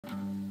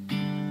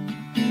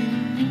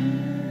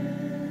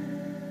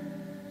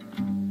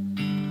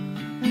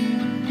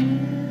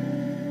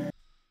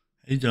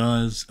Hey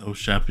guys,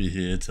 Shapy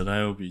here. Today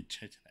I'll be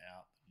checking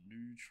out the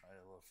new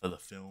trailer for the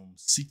film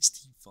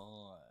 65,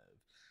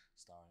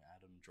 starring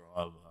Adam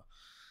Driver.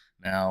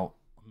 Now,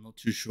 I'm not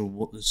too sure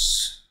what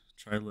this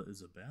trailer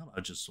is about.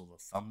 I just saw the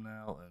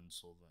thumbnail and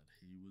saw that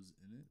he was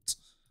in it.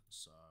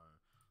 So, I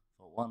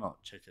thought, why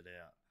not check it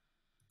out?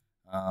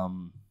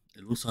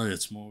 It looks like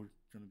it's more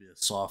going to be a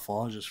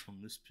sci-fi just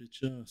from this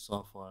picture,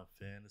 sci-fi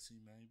fantasy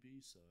maybe.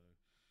 So,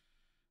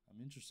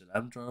 I'm interested.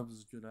 Adam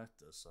Driver's a good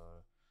actor, so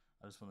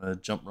I just want to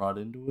jump right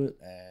into it,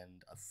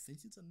 and I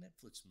think it's a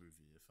Netflix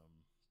movie, if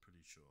I'm pretty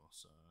sure.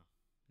 So,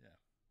 yeah,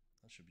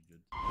 that should be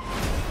good.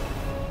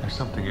 There's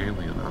something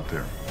alien out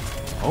there.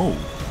 Oh,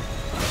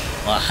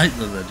 well, I hate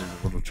that they did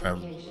a little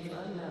trailer.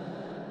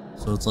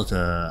 So it's like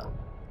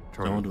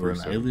going to an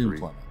alien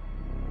planet.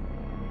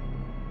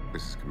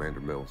 This is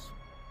Commander Mills.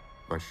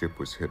 My ship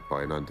was hit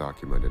by an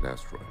undocumented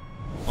asteroid.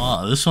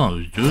 Wow, this one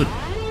was good.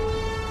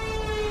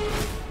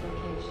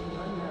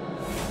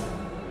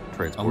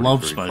 I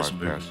love space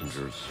movies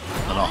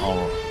that are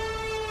horror.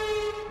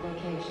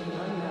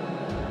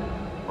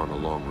 On a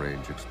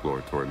long-range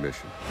exploratory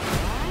mission.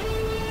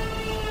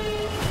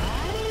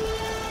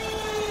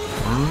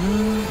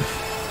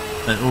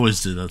 They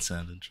always do that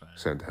sound in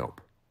trailers. Send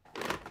help.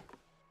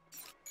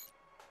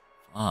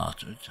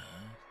 Fuck, okay.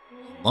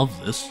 I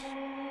love this.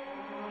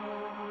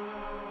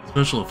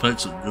 Special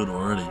effects are good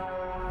already.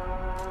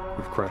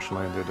 We've crash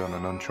landed on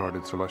an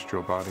uncharted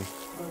celestial body.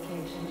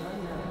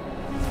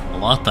 I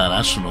like that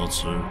astronaut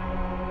suit.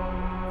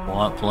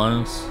 White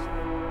place.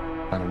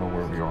 I don't know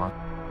where we are.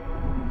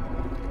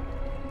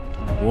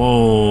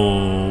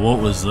 Whoa, what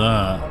was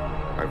that?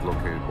 I've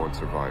located one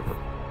survivor.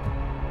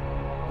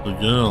 The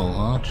girl,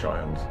 huh? A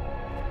child.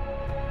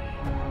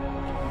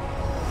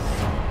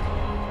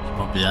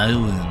 Might be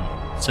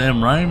Alien.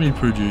 Sam Raimi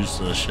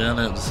producer. Shout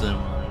out to Sam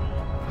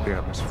Raimi. The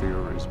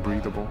atmosphere is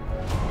breathable.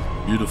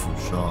 Beautiful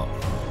shot.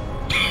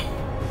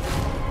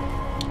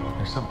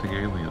 There's something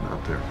alien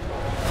out there.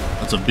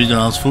 That's a big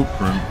ass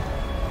footprint.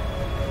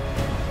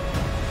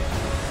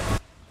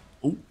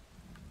 Oh. We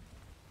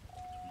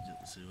get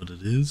to see what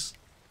it is.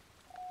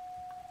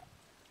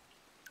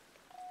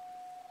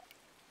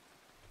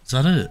 Is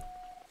that it?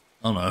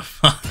 Oh no.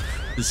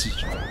 This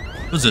is.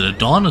 Was it a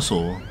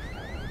dinosaur?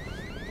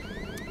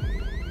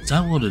 Is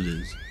that what it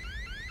is?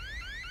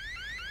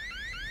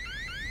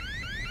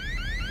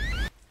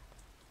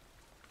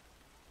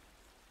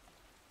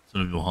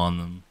 Something behind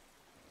them.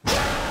 Is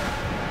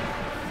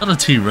that a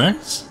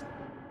T-Rex?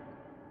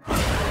 What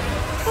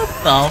the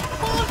fuck?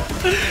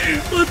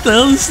 What the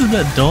hell is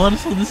that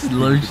dinosaur? This is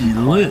low-key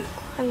lit.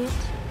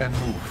 And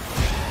move.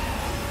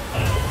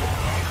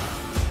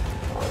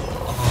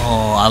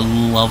 Oh, I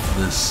love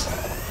this.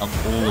 I'm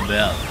all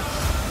about this.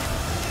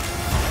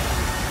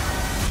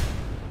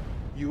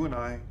 You and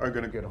I are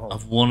gonna get home.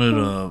 I've wanted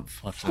a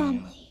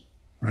fucking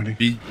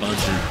big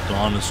budget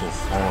dinosaur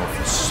horror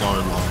for so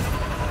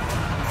long.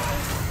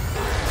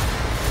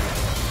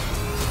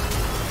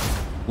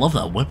 Love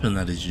that weapon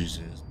that he's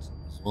using as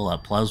well,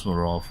 that plasma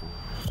rifle.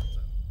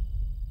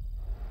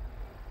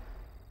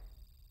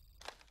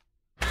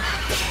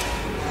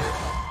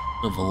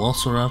 The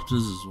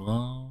velociraptors as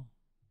well.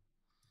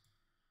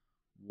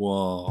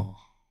 Whoa,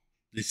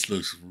 this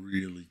looks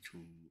really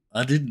cool.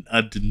 I did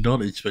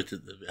not expect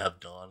it to have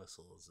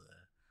dinosaurs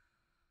there.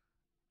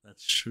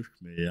 That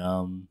shook me.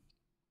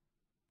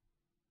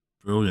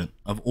 Brilliant.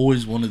 I've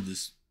always wanted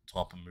this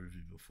type of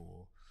movie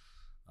before.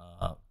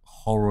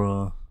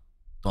 Horror.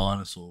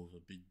 Dinosaur with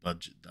a big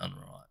budget done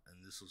right,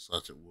 and this looks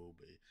like it will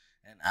be.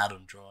 And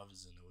Adam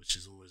Driver's in it, which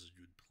is always a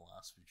good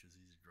plus because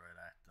he's a great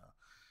actor.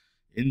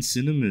 In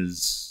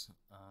cinemas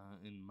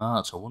in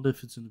March. I wonder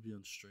if it's going to be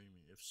on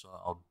streaming. If so,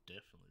 I'll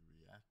definitely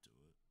react to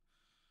it.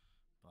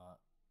 But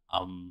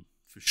I'm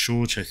for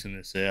sure checking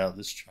this out.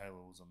 This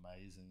trailer was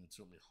amazing. It's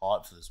got me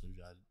hyped for this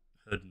movie. I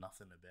heard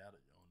nothing about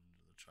it going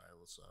into the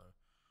trailer, so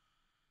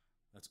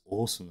that's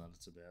awesome that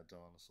it's about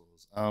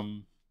dinosaurs.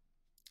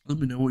 Let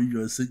me know what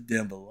you guys think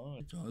down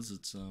below. Guys,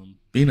 it's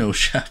been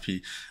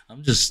Shapy.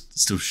 I'm just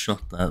still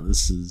shocked that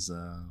this is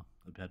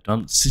about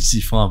done.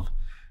 65.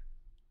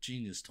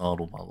 Genius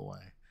title, by the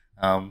way.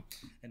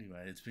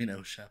 Anyway, it's been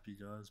Shapy,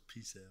 guys.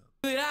 Peace out.